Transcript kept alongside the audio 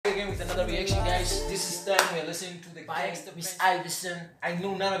again with another reaction, guys. This is time we're listening to the Miss Iverson. I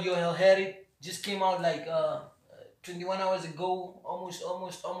know none of you have heard it. Just came out like 21 hours ago. Almost.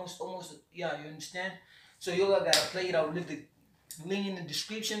 Yeah, you understand? So you gotta play it. I'll leave the link in the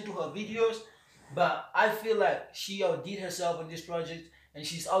description to her videos. But I feel like she outdid herself on this project, and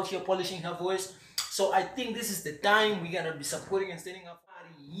she's out here polishing her voice. So I think this is the time we're gonna be supporting and standing up.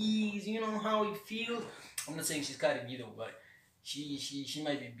 You know how it feels. I'm not saying she's Cardi B though, but she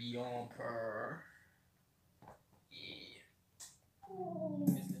might be beyond her. Yeah.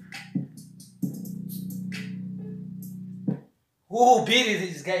 Who beat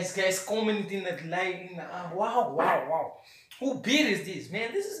is this, guys? Commenting that like, wow. Who beat is this,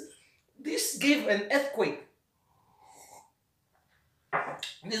 man? This gave an earthquake.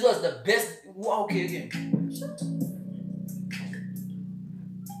 This was the best. Wow, okay, again.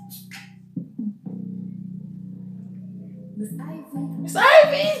 Miss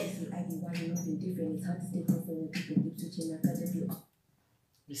Ivy!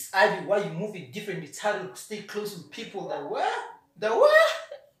 Miss Ivy, why you moving different? It's hard to stay close with people. The what?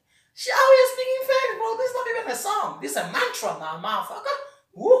 She always speaking facts, bro. This is not even a song. This is a mantra now, motherfucker.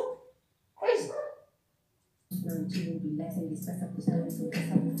 Woo! Crazy.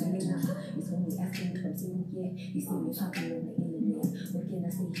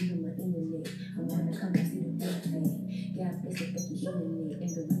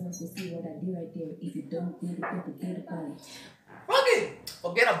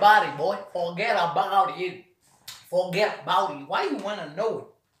 Forget about it, boy. Forget about it. Forget about it. Why you wanna know it?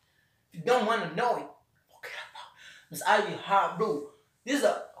 If you don't wanna know it, forget about it. Miss Ivy hard blue. This is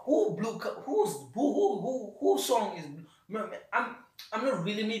a whose song is blue? I'm not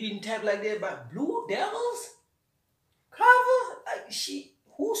really maybe in type like that, but Blue Devils cover like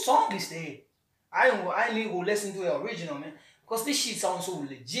whose song is that? I need to listen to the original, man, because this shit sounds so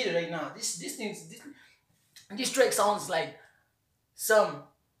legit right now. This track sounds like some.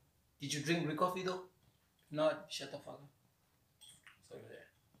 Did you drink Rick coffee though? No, shut the fuck up. Sorry there.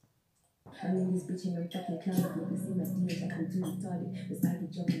 I'm in this bitch and I'm fucking clown. You can see my DMs, I'm too retarded. This I can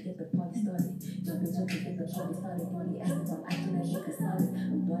jump and get the party started. Jumping, get the party started. Body acting, I'm acting like nigga solid.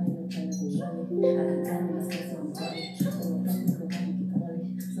 I'm running, I'm trying to go running. I can gun myself, so I'm running. Someone come and go back and keep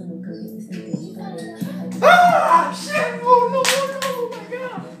calling. Someone come get this nigga, you running. Ah, shit! Oh no, my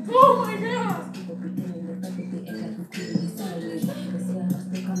god! Oh my god! People pretending the fact that they act like we couldn't be silent. They say I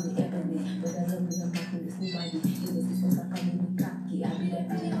must take on the ebony, but I love me, I'm not in this nobody. You know, this is I'm in the cocky. I be that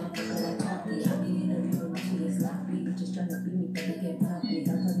pretty motherfucker like cocky. I be in the real she is sloppy. You just trying to beat me, but they can't top me. I'm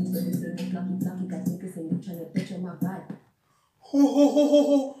telling you, this ain't no blocky. Got niggas and you trying to bitch on my vibe.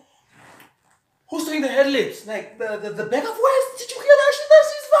 Who's doing the headlips? Like the back of voice? Did you hear that shit? That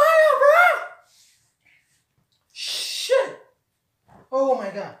shit's fire, bro! Shit! Oh my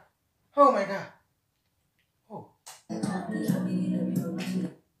god. Oh my god. Oh.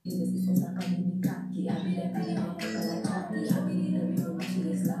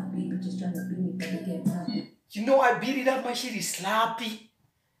 You know I beat it up, my shit is sloppy.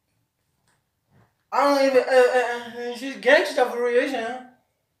 I don't even, she's gangsta for real, huh?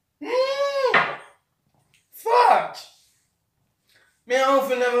 Fuck! Man,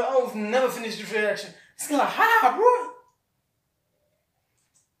 I'll never finish this reaction. It's kinda high, bro.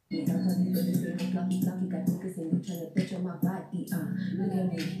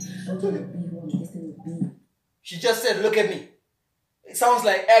 She just said, look at me. It sounds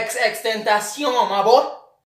like XXXTentacion, my boy.